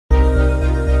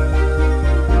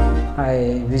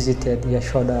I visited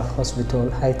Yashoda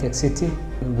Hospital, high-tech city,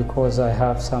 because I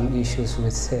have some issues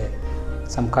with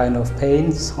some kind of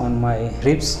pains on my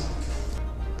ribs.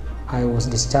 I was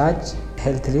discharged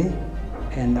healthily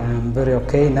and I'm very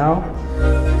okay now.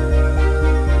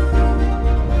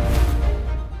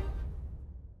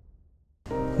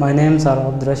 My name is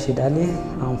Abdurrashid Ali.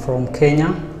 I'm from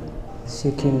Kenya,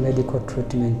 seeking medical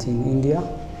treatment in India.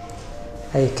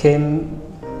 I came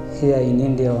here in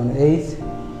India on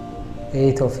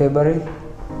 8th of February,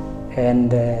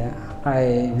 and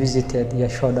I visited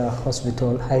Yashoda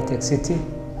Hospital, high-tech city,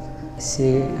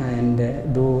 see and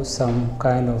do some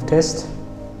kind of test.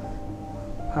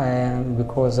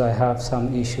 Because I have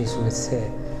some issues with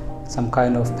some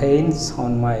kind of pains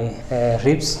on my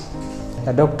ribs.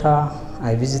 The doctor,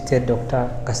 I visited Dr.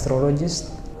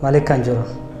 Gastrologist Malikanjura,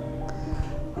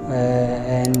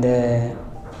 and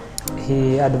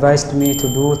he advised me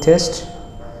to do tests,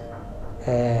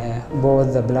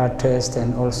 both the blood test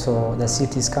and also the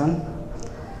CT scan.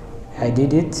 I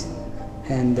did it,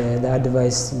 and the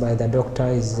advice by the doctor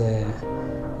is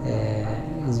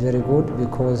very good,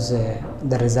 because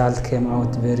the result came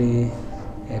out very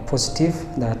positive,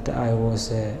 that I was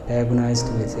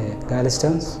diagnosed with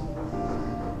gallstones.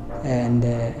 And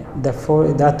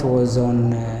that was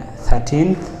on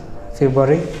 13th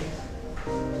February.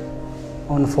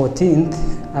 On 14th,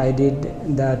 I did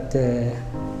that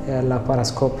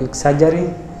laparoscopic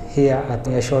surgery here at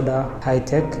Yashoda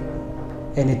High-Tech,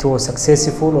 and it was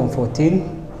successful on 14th.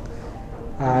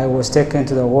 I was taken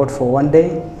to the ward for 1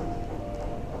 day,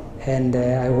 and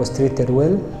I was treated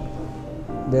well,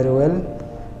 very well.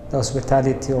 The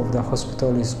hospitality of the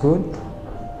hospital is good.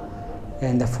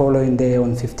 And the following day,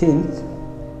 on 15th,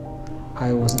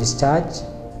 I was discharged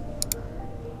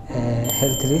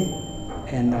healthily,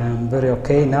 and I'm very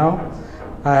okay now.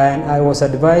 And I was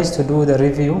advised to do the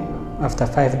review after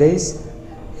 5 days,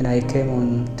 and I came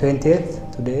on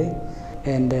 20th today.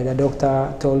 And the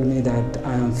doctor told me that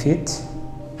I am fit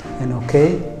and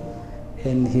okay,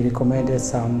 and he recommended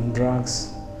some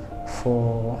drugs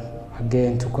for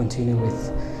again to continue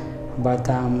with. But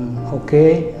I'm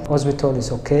okay. Hospital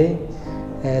is okay.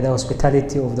 The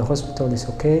hospitality of the hospital is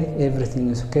okay. Everything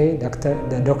is okay.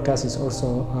 The doctors is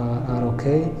also are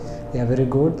okay. They are very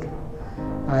good.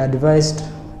 I advised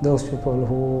those people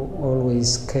who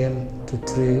always came to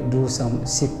do some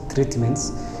sick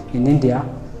treatments in India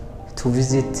to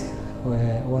visit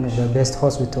one of the best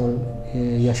hospital,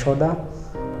 Yashoda.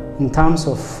 In terms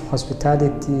of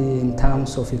hospitality, in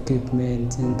terms of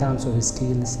equipment, in terms of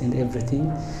skills and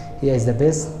everything, here is the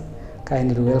best.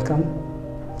 Kindly welcome.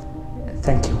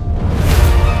 Thank you.